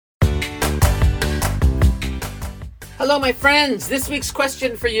Hello, my friends. This week's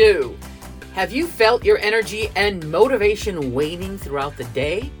question for you. Have you felt your energy and motivation waning throughout the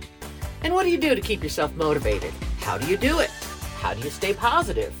day? And what do you do to keep yourself motivated? How do you do it? How do you stay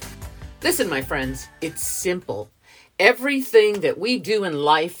positive? Listen, my friends, it's simple. Everything that we do in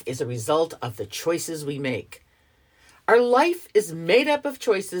life is a result of the choices we make. Our life is made up of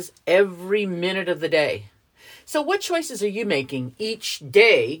choices every minute of the day. So what choices are you making each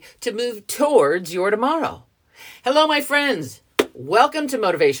day to move towards your tomorrow? Hello, my friends. Welcome to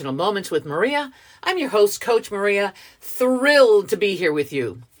Motivational Moments with Maria. I'm your host, Coach Maria. Thrilled to be here with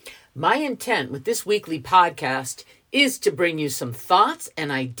you. My intent with this weekly podcast is to bring you some thoughts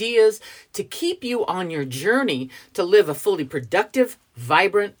and ideas to keep you on your journey to live a fully productive,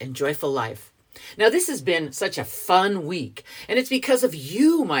 vibrant, and joyful life. Now, this has been such a fun week, and it's because of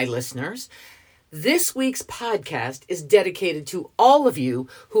you, my listeners. This week's podcast is dedicated to all of you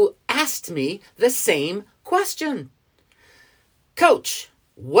who asked me the same question. Coach,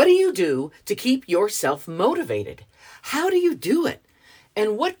 what do you do to keep yourself motivated? How do you do it?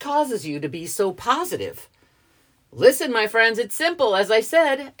 And what causes you to be so positive? Listen, my friends, it's simple. As I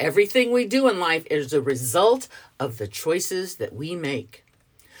said, everything we do in life is a result of the choices that we make.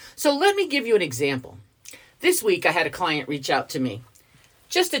 So let me give you an example. This week, I had a client reach out to me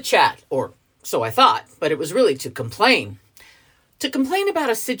just to chat, or so I thought, but it was really to complain. To complain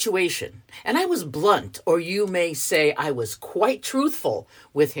about a situation, and I was blunt, or you may say I was quite truthful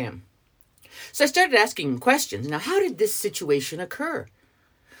with him. So I started asking him questions. Now, how did this situation occur?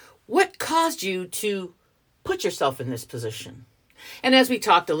 What caused you to put yourself in this position? And as we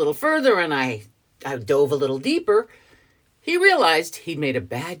talked a little further and I dove a little deeper, he realized he'd made a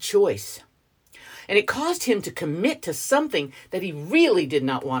bad choice. And it caused him to commit to something that he really did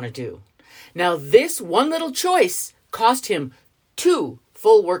not want to do. Now, this one little choice cost him 2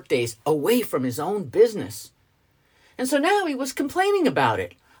 full workdays away from his own business. And so now he was complaining about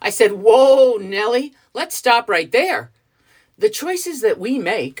it. I said, whoa, Nellie, let's stop right there. The choices that we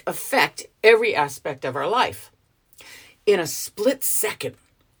make affect every aspect of our life. In a split second,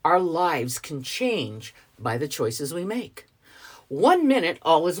 our lives can change by the choices we make. 1 minute,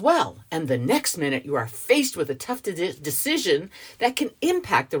 all is well, and the next minute you are faced with a tough decision that can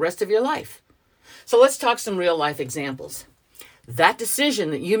impact the rest of your life. So let's talk some real life examples. That decision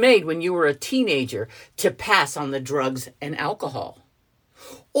that you made when you were a teenager to pass on the drugs and alcohol,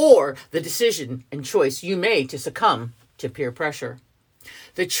 or the decision and choice you made to succumb to peer pressure,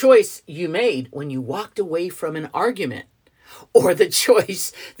 the choice you made when you walked away from an argument, or the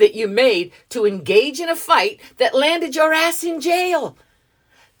choice that you made to engage in a fight that landed your ass in jail,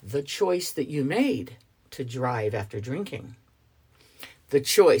 the choice that you made to drive after drinking, the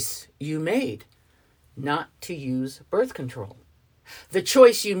choice you made not to use birth control, the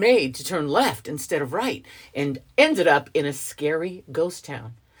choice you made to turn left instead of right and ended up in a scary ghost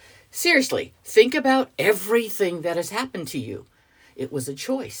town. Seriously, think about everything that has happened to you. It was a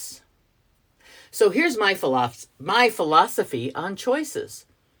choice. So here's my philosophy on choices.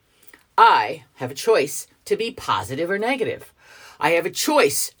 I have a choice to be positive or negative. I have a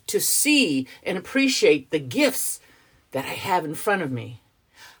choice to see and appreciate the gifts that I have in front of me.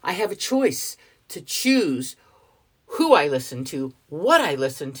 I have a choice to choose who I listen to, what I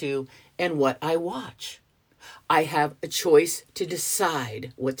listen to, and what I watch. I have a choice to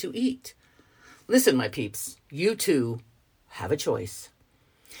decide what to eat. Listen, my peeps, you too have a choice.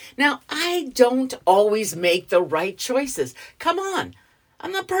 Now, I don't always make the right choices. Come on,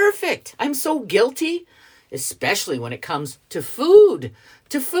 I'm not perfect. I'm so guilty, especially when it comes to food.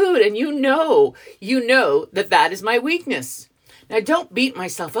 And you know that is my weakness. Now, don't beat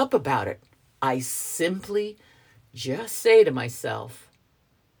myself up about it. I simply just say to myself,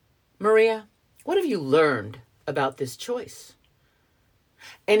 Maria, what have you learned about this choice?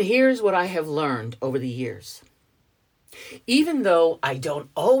 And here's what I have learned over the years. Even though I don't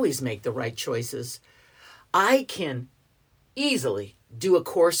always make the right choices, I can easily do a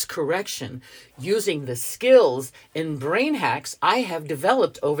course correction using the skills and brain hacks I have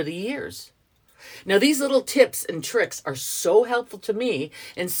developed over the years. Now, these little tips and tricks are so helpful to me.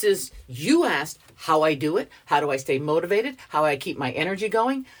 And since you asked how I do it, how do I stay motivated, how I keep my energy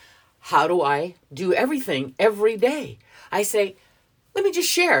going, how do I do everything every day? I say, let me just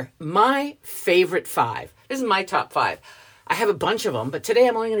share my favorite 5. This is my top 5. I have a bunch of them, but today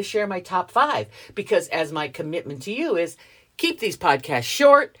I'm only going to share my top 5 because as my commitment to you is keep these podcasts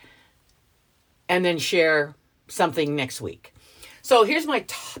short and then share something next week. So here's my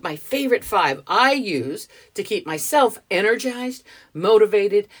favorite 5 I use to keep myself energized,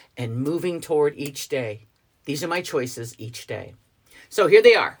 motivated, and moving toward each day. These are my choices each day. So here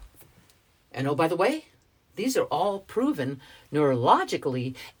they are. And oh, by the way, These are all proven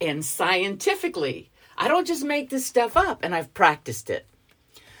neurologically and scientifically. I don't just make this stuff up, and I've practiced it.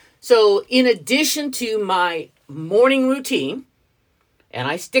 So in addition to my morning routine, and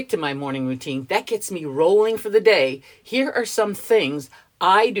I stick to my morning routine, that gets me rolling for the day. Here are some things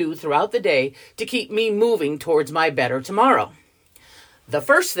I do throughout the day to keep me moving towards my better tomorrow. The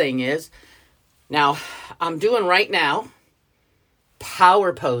first thing is, now I'm doing right now,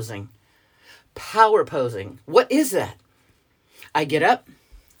 power posing. Power posing. What is that? I get up,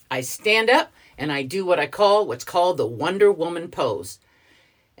 I stand up, and I do what's called the Wonder Woman pose.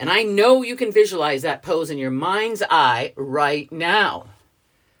 And I know you can visualize that pose in your mind's eye right now.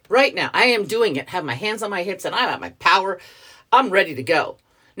 Right now, I am doing it, have my hands on my hips, and I'm at my power. I'm ready to go.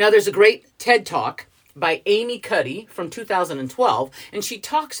 Now, there's a great TED Talk by Amy Cuddy from 2012, and she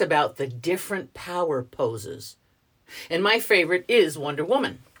talks about the different power poses. And my favorite is Wonder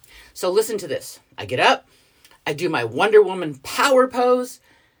Woman. So listen to this. I get up, I do my Wonder Woman power pose.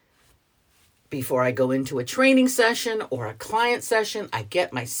 Before I go into a training session or a client session, I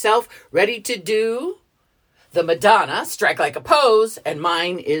get myself ready to do the Madonna strike like a pose, and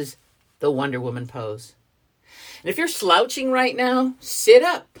mine is the Wonder Woman pose. And if you're slouching right now, sit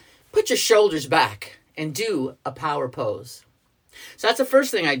up, put your shoulders back, and do a power pose. So that's the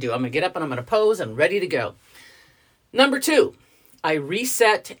first thing I do. I'm going to get up and I'm going to pose and ready to go. Number 2, I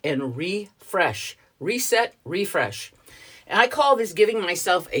reset and refresh. Reset, refresh. And I call this giving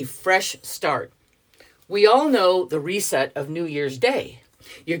myself a fresh start. We all know the reset of New Year's Day.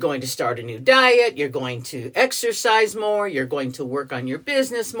 You're going to start a new diet. You're going to exercise more. You're going to work on your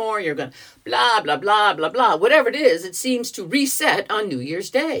business more. You're going to blah, blah, blah, blah, blah. Whatever it is, it seems to reset on New Year's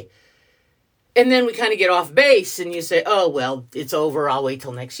Day. And then we kind of get off base and you say, oh, well, it's over. I'll wait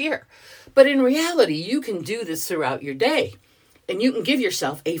till next year. But in reality, you can do this throughout your day. And you can give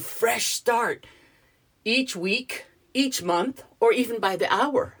yourself a fresh start each week, each month, or even by the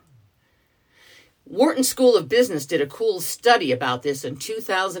hour. Wharton School of Business did a cool study about this in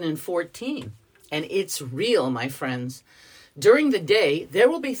 2014, and it's real, my friends. During the day, there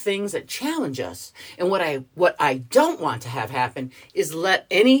will be things that challenge us, and what I don't want to have happen is let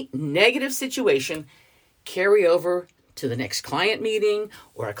any negative situation carry over to the next client meeting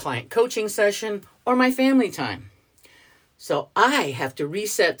or a client coaching session or my family time. So I have to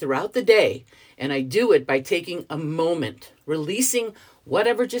reset throughout the day, and I do it by taking a moment, releasing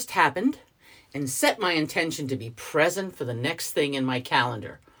whatever just happened, and set my intention to be present for the next thing in my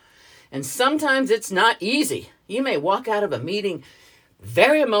calendar. And sometimes it's not easy. You may walk out of a meeting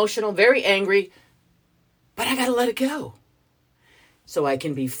very emotional, very angry, but I got to let it go so I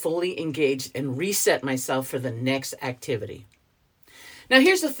can be fully engaged and reset myself for the next activity. Now,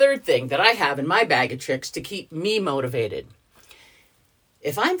 here's the third thing that I have in my bag of tricks to keep me motivated.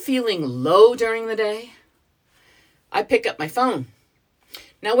 If I'm feeling low during the day, I pick up my phone.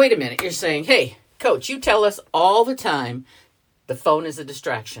 Now, wait a minute. You're saying, hey, coach, you tell us all the time the phone is a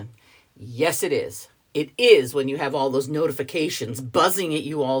distraction. Yes, it is. It is when you have all those notifications buzzing at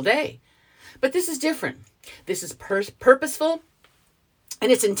you all day. But this is different. This is purposeful,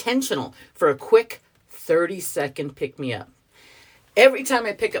 and it's intentional for a quick 30-second pick-me-up. Every time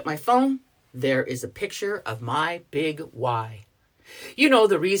I pick up my phone, there is a picture of my big why. You know,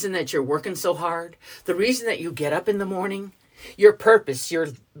 the reason that you're working so hard, the reason that you get up in the morning, your purpose, your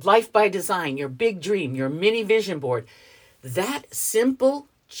life by design, your big dream, your mini vision board. That simple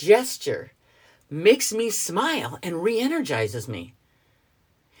gesture makes me smile and re-energizes me.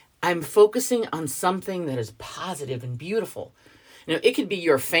 I'm focusing on something that is positive and beautiful. You know, it could be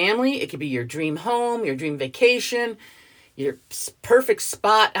your family, it could be your dream home, your dream vacation, your perfect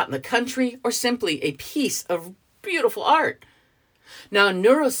spot out in the country, or simply a piece of beautiful art. Now,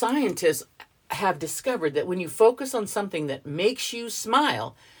 neuroscientists have discovered that when you focus on something that makes you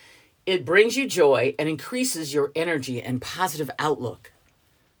smile, it brings you joy and increases your energy and positive outlook.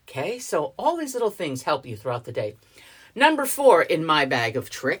 Okay, so all these little things help you throughout the day. Number 4 in my bag of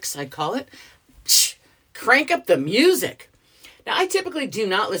tricks, I call it, crank up the music. Now, I typically do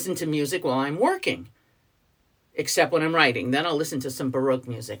not listen to music while I'm working, except when I'm writing. Then I'll listen to some Baroque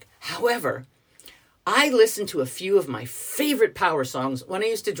music. However, I listened to a few of my favorite power songs when I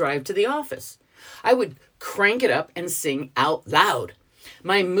used to drive to the office. I would crank it up and sing out loud.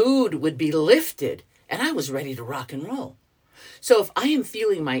 My mood would be lifted, and I was ready to rock and roll. So if I am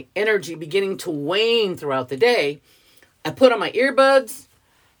feeling my energy beginning to wane throughout the day, I put on my earbuds,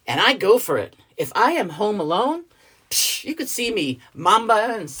 and I go for it. If I am home alone, you could see me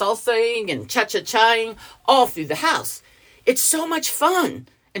mamba and salsaing and cha-cha-chaing all through the house. It's so much fun.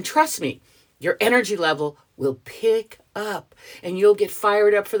 And trust me, your energy level will pick up and you'll get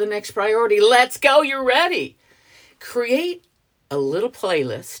fired up for the next priority. Let's go. You're ready. Create a little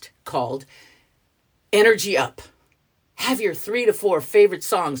playlist called Energy Up. Have your 3 to 4 favorite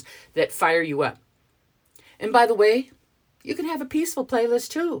songs that fire you up. And by the way, you can have a peaceful playlist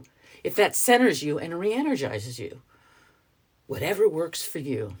too, if that centers you and re-energizes you. Whatever works for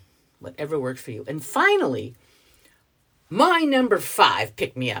you. Whatever works for you. And finally, my number 5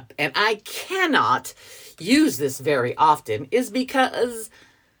 pick-me-up, and I cannot use this very often, is because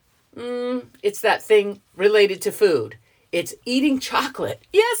it's that thing related to food. It's eating chocolate.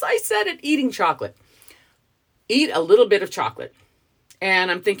 Yes, I said it, eating chocolate. Eat a little bit of chocolate.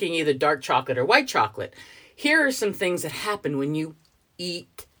 And I'm thinking either dark chocolate or white chocolate. Here are some things that happen when you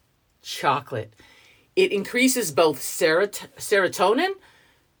eat chocolate. It increases both serotonin,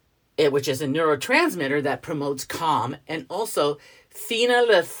 which is a neurotransmitter that promotes calm, and also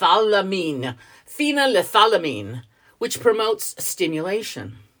phenylethylamine, which promotes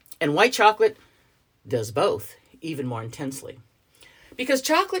stimulation. And white chocolate does both, even more intensely. Because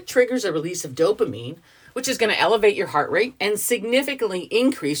chocolate triggers a release of dopamine, which is going to elevate your heart rate and significantly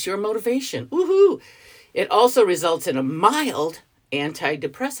increase your motivation. Woohoo! It also results in a mild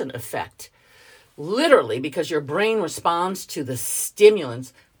antidepressant effect. Literally, because your brain responds to the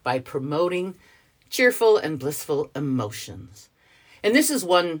stimulants by promoting cheerful and blissful emotions. And this is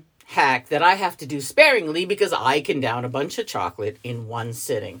one hack that I have to do sparingly because I can down a bunch of chocolate in one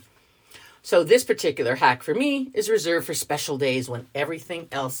sitting. So this particular hack for me is reserved for special days when everything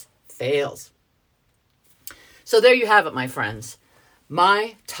else fails. So there you have it, my friends.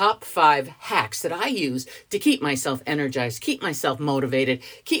 My top 5 hacks that I use to keep myself energized, keep myself motivated,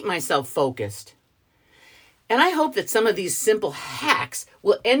 keep myself focused. And I hope that some of these simple hacks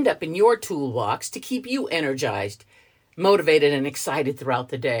will end up in your toolbox to keep you energized, motivated, and excited throughout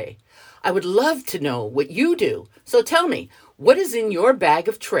the day. I would love to know what you do. So tell me, what is in your bag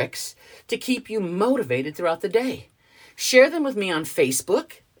of tricks to keep you motivated throughout the day? Share them with me on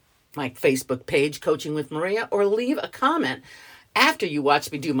Facebook, my Facebook page, Coaching with Maria, or leave a comment after you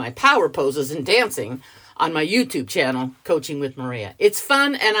watch me do my power poses and dancing on my YouTube channel, Coaching with Maria. It's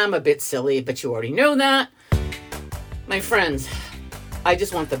fun and I'm a bit silly, but you already know that. My friends, I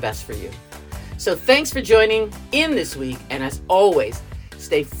just want the best for you. So thanks for joining in this week. And as always,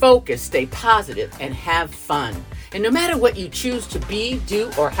 stay focused, stay positive, and have fun. And no matter what you choose to be,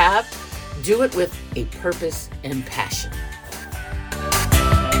 do, or have, do it with a purpose and passion.